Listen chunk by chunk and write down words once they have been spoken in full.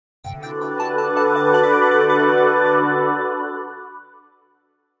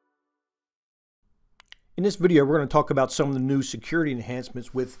In this video, we're going to talk about some of the new security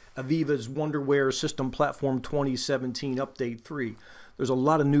enhancements with AVEVA's Wonderware System Platform 2017 Update 3. There's a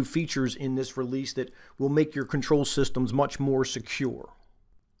lot of new features in this release that will make your control systems much more secure.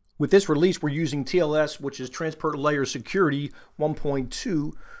 With this release, we're using TLS, which is Transport Layer Security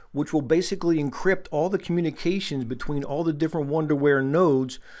 1.2, which will basically encrypt all the communications between all the different Wonderware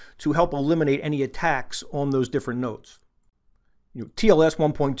nodes to help eliminate any attacks on those different nodes. TLS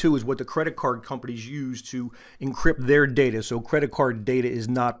 1.2 is what the credit card companies use to encrypt their data, so credit card data is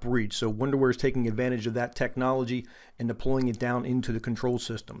not breached. So Wonderware is taking advantage of that technology and deploying it down into the control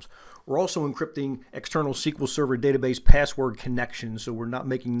systems. We're also encrypting external SQL Server database password connections, so we're not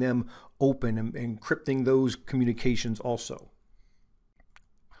making them open and encrypting those communications also.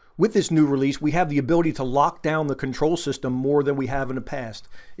 With this new release, we have the ability to lock down the control system more than we have in the past.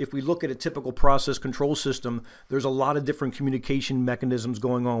 If we look at a typical process control system, there's a lot of different communication mechanisms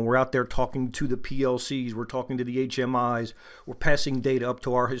going on. We're out there talking to the PLCs, we're talking to the HMIs, we're passing data up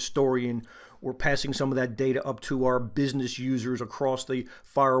to our historian, we're passing some of that data up to our business users across the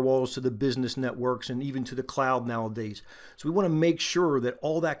firewalls to the business networks and even to the cloud nowadays. So we want to make sure that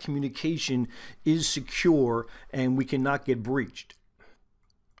all that communication is secure and we cannot get breached.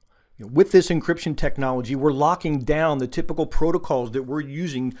 With this encryption technology, we're locking down the typical protocols that we're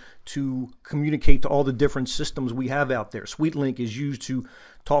using to communicate to all the different systems we have out there. SweetLink is used to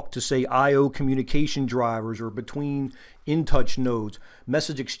talk to, say, I/O communication drivers or between InTouch nodes.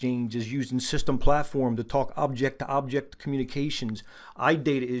 Message Exchange is used in System Platform to talk object-to-object communications.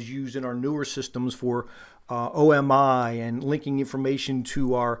 iData is used in our newer systems for OMI and linking information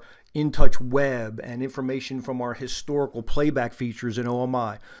to our InTouch web and information from our historical playback features in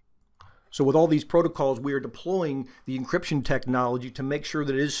OMI. So with all these protocols, we are deploying the encryption technology to make sure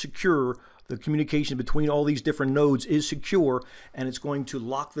that it is secure. The communication between all these different nodes is secure, and it's going to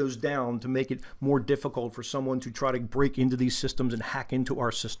lock those down to make it more difficult for someone to try to break into these systems and hack into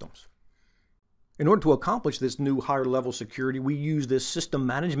our systems. In order to accomplish this new higher level security, we use this system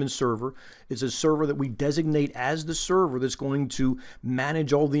management server. It's a server that we designate as the server that's going to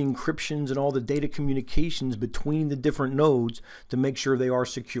manage all the encryptions and all the data communications between the different nodes to make sure they are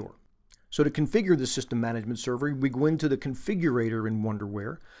secure. So to configure the system management server, we go into the configurator in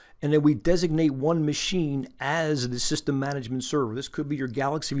Wonderware, and then we designate one machine as the system management server. This could be your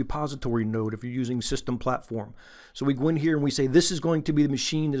Galaxy repository node if you're using System Platform. So we go in here and we say this is going to be the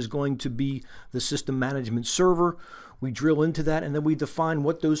machine that is going to be the system management server. We drill into that and then we define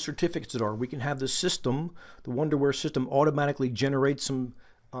what those certificates are. We can have the system, the Wonderware system, automatically generate some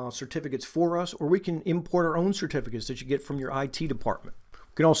certificates for us, or we can import our own certificates that you get from your IT department.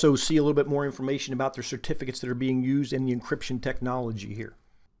 You can also see a little bit more information about the certificates that are being used in the encryption technology here.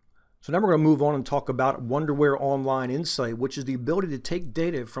 So now we're going to move on and talk about Wonderware Online Insight, which is the ability to take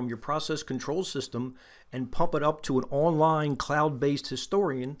data from your process control system and pump it up to an online cloud-based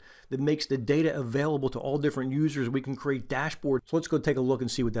historian that makes the data available to all different users. We can create dashboards. So let's go take a look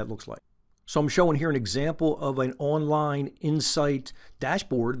and see what that looks like. So I'm showing here an example of an online insight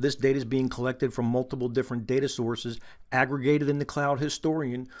dashboard. This data is being collected from multiple different data sources, aggregated in the cloud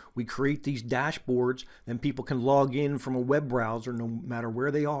historian. We create these dashboards, and people can log in from a web browser no matter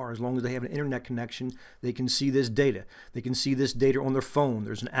where they are. As long as they have an internet connection, they can see this data. They can see this data on their phone.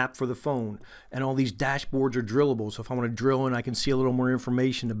 There's an app for the phone, and all these dashboards are drillable. So if I want to drill in, I can see a little more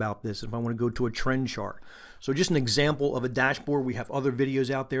information about this if I want to go to a trend chart. So just an example of a dashboard. We have other videos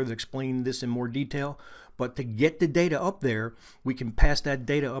out there that explain this in more detail, but to get the data up there, we can pass that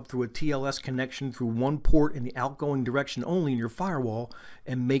data up through a TLS connection through one port in the outgoing direction only in your firewall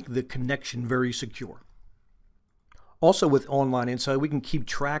and make the connection very secure. Also with Online Insight, we can keep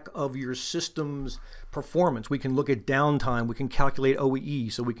track of your system's performance. We can look at downtime. We can calculate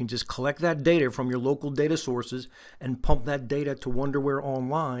OEE. So we can just collect that data from your local data sources and pump that data to Wonderware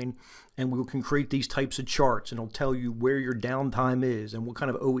Online, and we can create these types of charts, and it'll tell you where your downtime is and what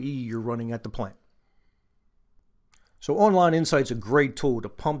kind of OEE you're running at the plant. So Online Insight's a great tool to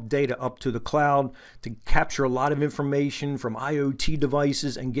pump data up to the cloud, to capture a lot of information from IoT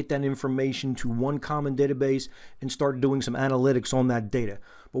devices and get that information to one common database and start doing some analytics on that data.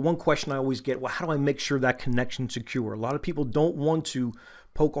 But one question I always get, well, how do I make sure that connection's secure? A lot of people don't want to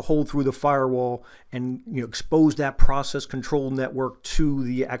poke a hole through the firewall and expose that process control network to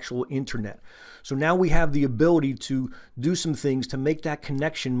the actual internet. So now we have the ability to do some things to make that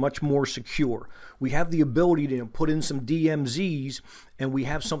connection much more secure. We have the ability to put in some DMZs, and we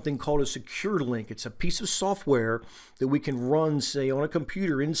have something called a secure link. It's a piece of software that we can run, say, on a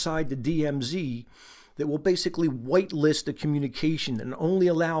computer inside the DMZ that will basically whitelist the communication and only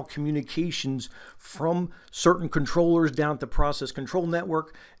allow communications from certain controllers down to process control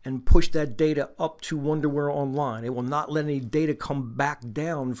network and push that data up to Wonderware Online. It will not let any data come back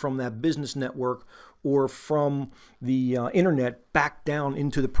down from that business network or from the internet back down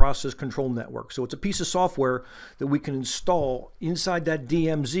into the process control network. So it's a piece of software that we can install inside that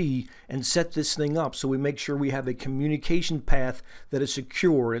DMZ and set this thing up so we make sure we have a communication path that is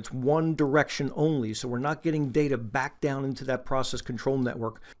secure. It's one direction only, so we're not getting data back down into that process control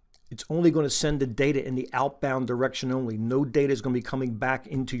network. It's only going to send the data in the outbound direction only. No data is going to be coming back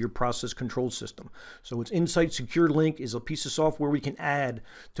into your process control system. So its Insight Secure Link is a piece of software we can add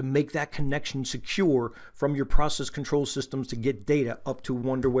to make that connection secure from your process control systems to get data up to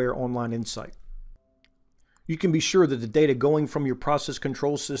Wonderware Online Insight. You can be sure that the data going from your process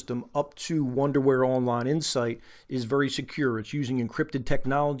control system up to Wonderware Online Insight is very secure. It's using encrypted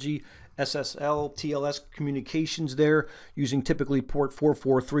technology, SSL, TLS communications there, using typically port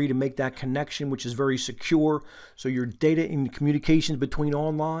 443 to make that connection, which is very secure. So your data in communications between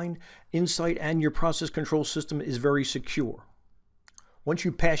Online Insight and your process control system is very secure. Once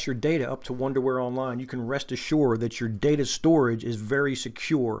you pass your data up to Wonderware Online, you can rest assured that your data storage is very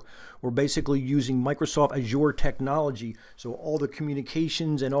secure. We're basically using Microsoft Azure technology, so all the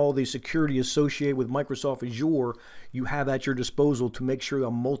communications and all the security associated with Microsoft Azure you have at your disposal to make sure a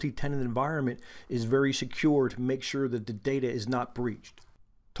multi-tenant environment is very secure, to make sure that the data is not breached.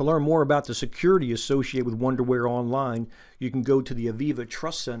 To learn more about the security associated with Wonderware Online, you can go to the AVEVA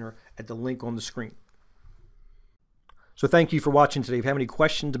Trust Center at the link on the screen. So thank you for watching today. If you have any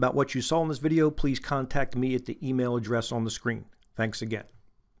questions about what you saw in this video, please contact me at the email address on the screen. Thanks again.